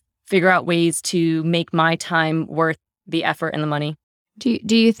to figure out ways to make my time worth the effort and the money.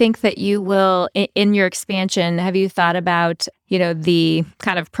 Do you think that you will, in your expansion, have you thought about, the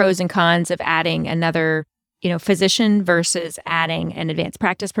kind of pros and cons of adding another, physician versus adding an advanced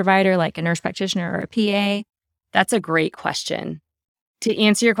practice provider like a nurse practitioner or a PA? That's a great question. To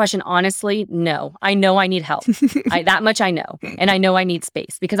answer your question honestly, no. I know I need help. That much I know. And I know I need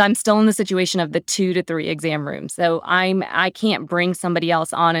space because I'm still in the situation of the 2 to 3 exam rooms. So I can't bring somebody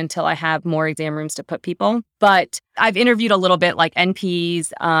else on until I have more exam rooms to put people. But I've interviewed a little bit like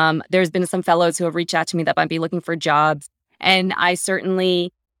NPs. There's been some fellows who have reached out to me that might be looking for jobs. And I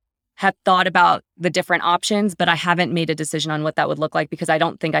certainly have thought about the different options, but I haven't made a decision on what that would look like because I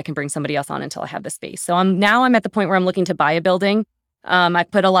don't think I can bring somebody else on until I have the space. So I'm at the point where I'm looking to buy a building. I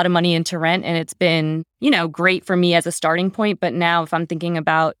put a lot of money into rent and it's been, great for me as a starting point. But now if I'm thinking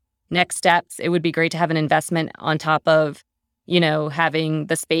about next steps, it would be great to have an investment on top of, having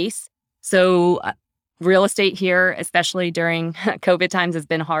the space. So real estate here, especially during COVID times, has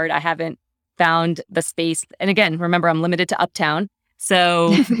been hard. I haven't found the space. And again, remember, I'm limited to Uptown.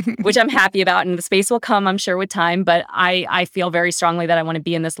 So, which I'm happy about. And the space will come, I'm sure, with time. But I feel very strongly that I want to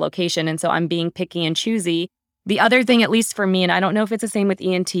be in this location. And so I'm being picky and choosy. The other thing, at least for me, and I don't know if it's the same with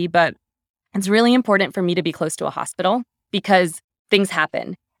ENT, but it's really important for me to be close to a hospital because things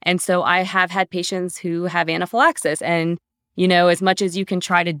happen. And so I have had patients who have anaphylaxis. And, as much as you can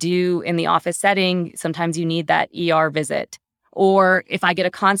try to do in the office setting, sometimes you need that ER visit. Or if I get a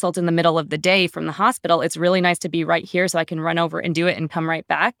consult in the middle of the day from the hospital, it's really nice to be right here so I can run over and do it and come right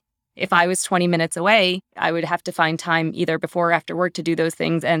back. If I was 20 minutes away, I would have to find time either before or after work to do those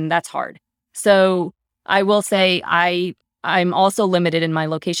things. And that's hard. So I will say I'm also limited in my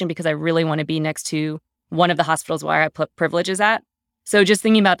location because I really want to be next to one of the hospitals where I put privileges at. So just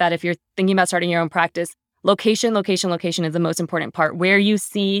thinking about that, if you're thinking about starting your own practice, location is the most important part. Where you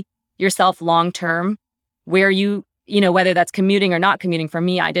see yourself long-term, where whether that's commuting or not commuting. For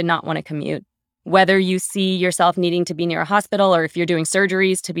me, I did not want to commute. Whether you see yourself needing to be near a hospital or if you're doing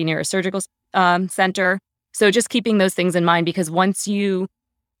surgeries to be near a surgical center. So just keeping those things in mind because once you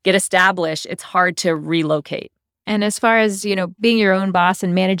get established, it's hard to relocate. And as far as, being your own boss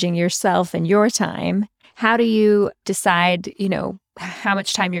and managing yourself and your time, how do you decide, how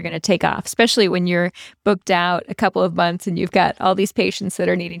much time you're going to take off, especially when you're booked out a couple of months and you've got all these patients that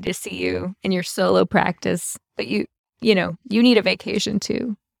are needing to see you in your solo practice, but you need a vacation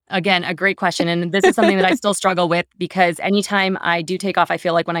too. Again, a great question. And this is something that I still struggle with because anytime I do take off, I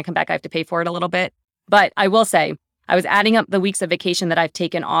feel like when I come back, I have to pay for it a little bit. But I will say, I was adding up the weeks of vacation that I've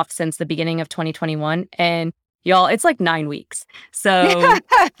taken off since the beginning of 2021. And y'all, it's like 9 weeks. So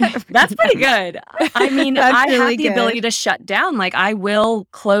that's pretty good. I mean, I have the ability to shut down. Like I will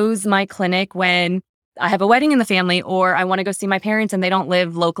close my clinic when I have a wedding in the family or I want to go see my parents and they don't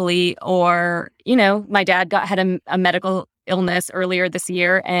live locally or, my dad had a medical illness earlier this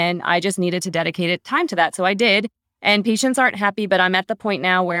year and I just needed to dedicate time to that. So I did. And patients aren't happy, but I'm at the point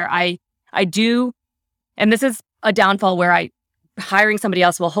now where I do, and this is a downfall where hiring somebody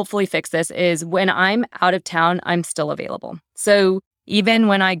else will hopefully fix this, is when I'm out of town, I'm still available. So even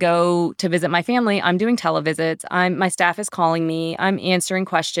when I go to visit my family, I'm doing televisits. My staff is calling me, I'm answering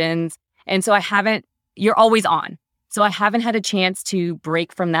questions. And so you're always on. So I haven't had a chance to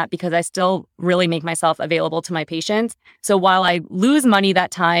break from that because I still really make myself available to my patients. So while I lose money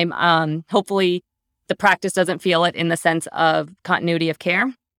that time, hopefully the practice doesn't feel it in the sense of continuity of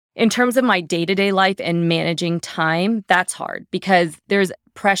care. In terms of my day-to-day life and managing time, that's hard because there's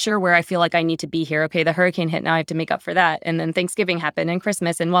pressure where I feel like I need to be here. Okay, the hurricane hit, now I have to make up for that. And then Thanksgiving happened and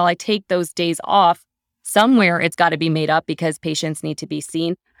Christmas. And while I take those days off, somewhere it's got to be made up because patients need to be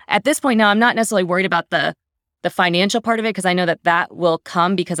seen. At this point now, I'm not necessarily worried about the financial part of it because I know that will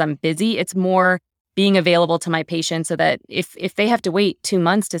come because I'm busy. It's more being available to my patients so that if they have to wait 2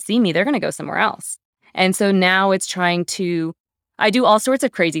 months to see me, they're going to go somewhere else. And so now it's I do all sorts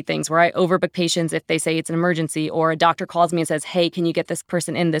of crazy things where I overbook patients if they say it's an emergency or a doctor calls me and says, hey, can you get this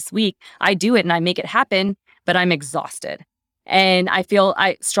person in this week? I do it and I make it happen, but I'm exhausted. And I feel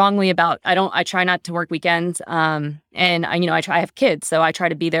strongly about, I try not to work weekends. And I have kids, so I try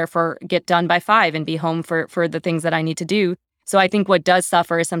to be there get done by 5 and be home for the things that I need to do. So I think what does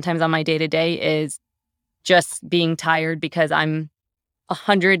suffer sometimes on my day-to-day is just being tired because I'm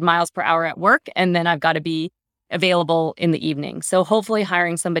 100 miles per hour at work and then I've got to be available in the evening. So hopefully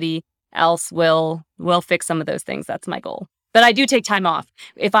hiring somebody else will fix some of those things. That's my goal. But I do take time off.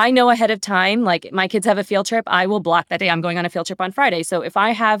 If I know ahead of time, like my kids have a field trip, I will block that day. I'm going on a field trip on Friday. So if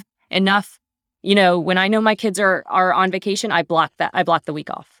I have enough, when I know my kids are on vacation, I block the week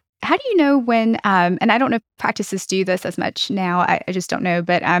off. How do you know when, and I don't know if practices do this as much now, I just don't know,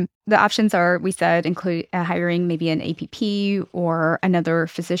 but the options are, we said, include hiring maybe an APP or another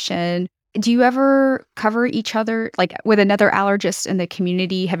physician. Do you ever cover each other, like with another allergist in the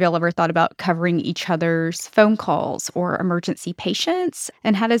community? Have y'all ever thought about covering each other's phone calls or emergency patients?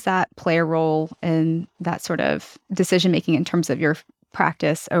 And how does that play a role in that sort of decision making in terms of your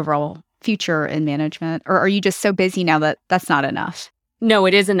practice overall future and management? Or are you just so busy now that that's not enough? No,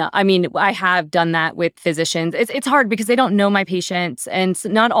 it isn't. I mean, I have done that with physicians. It's hard because they don't know my patients, and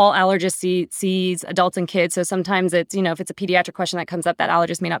not all allergists sees adults and kids. So sometimes it's, if it's a pediatric question that comes up, that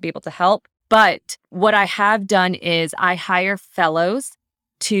allergist may not be able to help. But what I have done is I hire fellows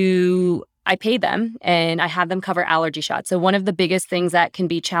I pay them and I have them cover allergy shots. So one of the biggest things that can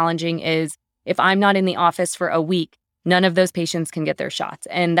be challenging is if I'm not in the office for a week, none of those patients can get their shots.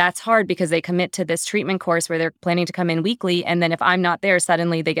 And that's hard because they commit to this treatment course where they're planning to come in weekly. And then if I'm not there,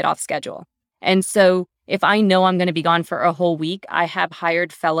 suddenly they get off schedule. And so if I know I'm going to be gone for a whole week, I have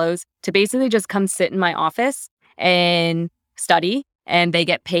hired fellows to basically just come sit in my office and study. And they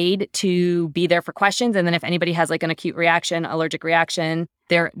get paid to be there for questions. And then if anybody has like an acute reaction, allergic reaction,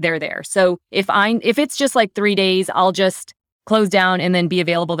 they're there. So if it's just like 3 days, I'll just close down and then be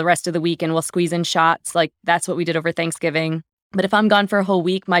available the rest of the week, and we'll squeeze in shots. Like that's what we did over Thanksgiving. But if I'm gone for a whole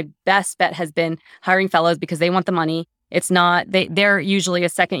week, my best bet has been hiring fellows because they want the money. It's not, they're usually a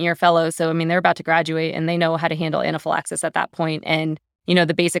second-year fellow. So, I mean, they're about to graduate and they know how to handle anaphylaxis at that point and,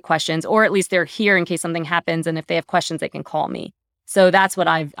 the basic questions, or at least they're here in case something happens. And if they have questions, they can call me. So that's what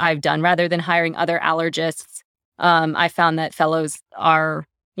I've done rather than hiring other allergists. I found that fellows are,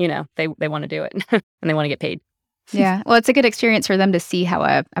 they want to do it and they want to get paid. Yeah. Well, it's a good experience for them to see how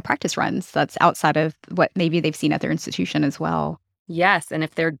a practice runs that's outside of what maybe they've seen at their institution as well. Yes. And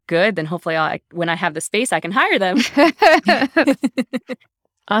if they're good, then hopefully when I have the space, I can hire them.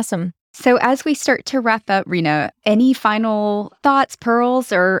 Awesome. So as we start to wrap up, Rena, any final thoughts,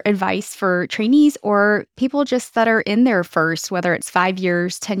 pearls, or advice for trainees or people just that are in there first, whether it's 5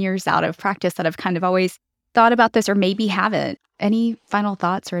 years, 10 years out of practice that have kind of always thought about this or maybe haven't? Any final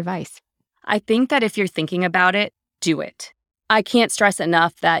thoughts or advice? I think that if you're thinking about it, do it. I can't stress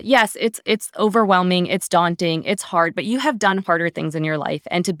enough that yes, it's overwhelming, it's daunting, it's hard, but you have done harder things in your life.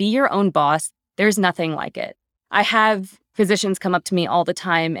 And to be your own boss, there's nothing like it. I have physicians come up to me all the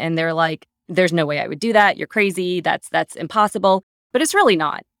time and they're like, there's no way I would do that. You're crazy. That's impossible. But it's really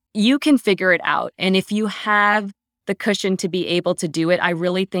not. You can figure it out. And if you have the cushion to be able to do it, I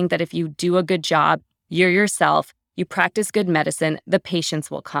really think that if you do a good job, you're yourself, you practice good medicine, the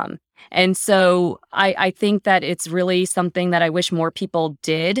patients will come. And so I think that it's really something that I wish more people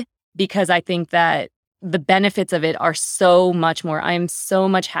did, because I think that the benefits of it are so much more. I am so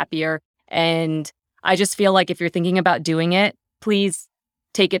much happier. And I just feel like if you're thinking about doing it, please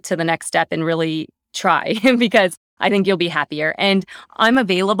take it to the next step and really try because I think you'll be happier. And I'm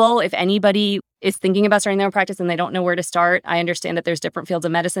available if anybody is thinking about starting their own practice and they don't know where to start. I understand that there's different fields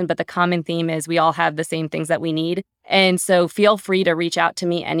of medicine, but the common theme is we all have the same things that we need. And so feel free to reach out to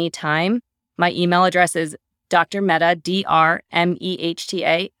me anytime. My email address is drmehta,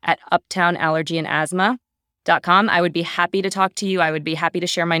 DRMEHTA, @uptownallergyandasthma.com. I would be happy to talk to you. I would be happy to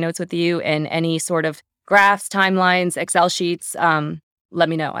share my notes with you and any sort of graphs, timelines, Excel sheets. Let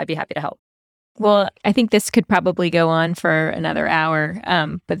me know. I'd be happy to help. Well, I think this could probably go on for another hour,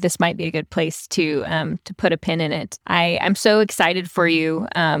 but this might be a good place to put a pin in it. I'm so excited for you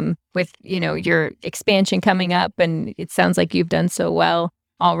with your expansion coming up, and it sounds like you've done so well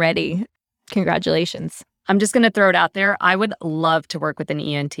already. Congratulations. I'm just going to throw it out there. I would love to work with an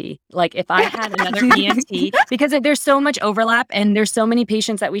ENT. Like if I had another ENT, because there's so much overlap and there's so many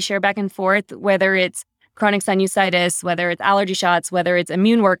patients that we share back and forth, whether it's chronic sinusitis, whether it's allergy shots, whether it's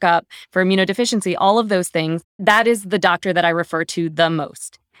immune workup for immunodeficiency, all of those things, that is the doctor that I refer to the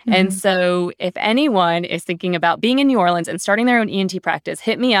most. Mm-hmm. And so if anyone is thinking about being in New Orleans and starting their own ENT practice,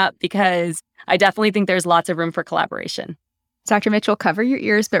 hit me up because I definitely think there's lots of room for collaboration. Dr. Mitchell, cover your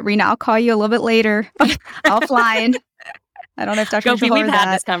ears, but Rena, I'll call you a little bit later offline. I don't know if Dr. Mitchell we've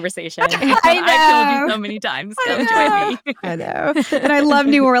had this conversation. I know. I've told you so many times. Come join me. I know. And I love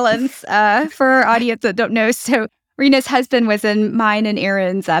New Orleans for our audience that don't know. So Rena's husband was in mine and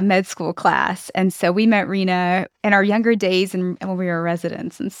Aaron's med school class. And so we met Rena in our younger days and when we were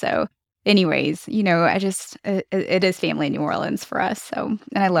residents. And so anyways, it is family in New Orleans for us. So,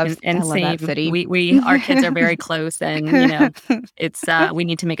 and I love that city. Our kids are very close, and it's we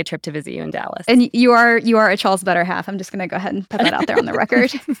need to make a trip to visit you in Dallas. And you are a Charles' better half. I'm just going to go ahead and put that out there on the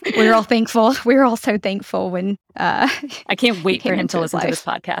record. We're all thankful. We're all so thankful when I can't wait for him to listen to this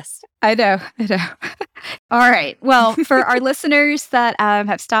podcast. I know. All right. Well, for our listeners that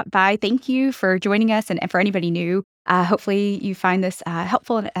have stopped by, thank you for joining us, and for anybody new. Hopefully you find this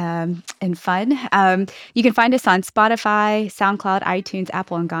helpful and fun. You can find us on Spotify, SoundCloud, iTunes,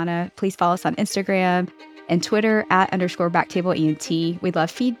 Apple, and Ghana. Please follow us on Instagram and Twitter @_backtable_ENT. We'd love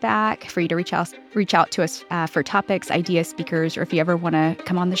feedback for you to reach out to us for topics, ideas, speakers, or if you ever want to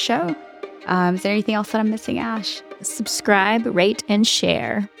come on the show. Is there anything else that I'm missing, Ash? Subscribe, rate, and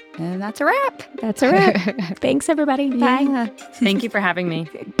share. And that's a wrap. Thanks, everybody. Bye. Yeah. Thank you for having me.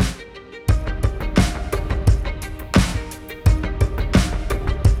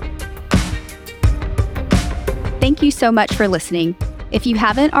 Thank you so much for listening. If you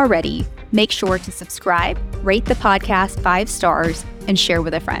haven't already, make sure to subscribe, rate the podcast 5 stars, and share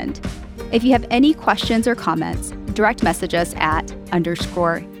with a friend. If you have any questions or comments, direct message us at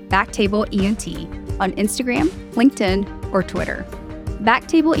 _BacktableENT on Instagram, LinkedIn, or Twitter.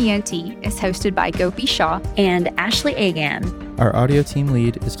 Backtable ENT is hosted by Gopi Shah and Ashley Agan. Our audio team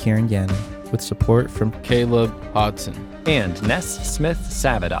lead is Kieran Gannon, with support from Caleb Hodson and Ness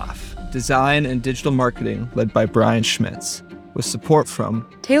Smith-Savadoff. Design and digital marketing led by Brian Schmitz, with support from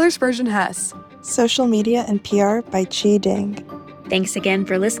Taylor Spurgeon Hess. Social media and PR by Chi Ding. Thanks again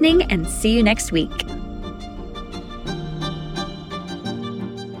for listening, and see you next week.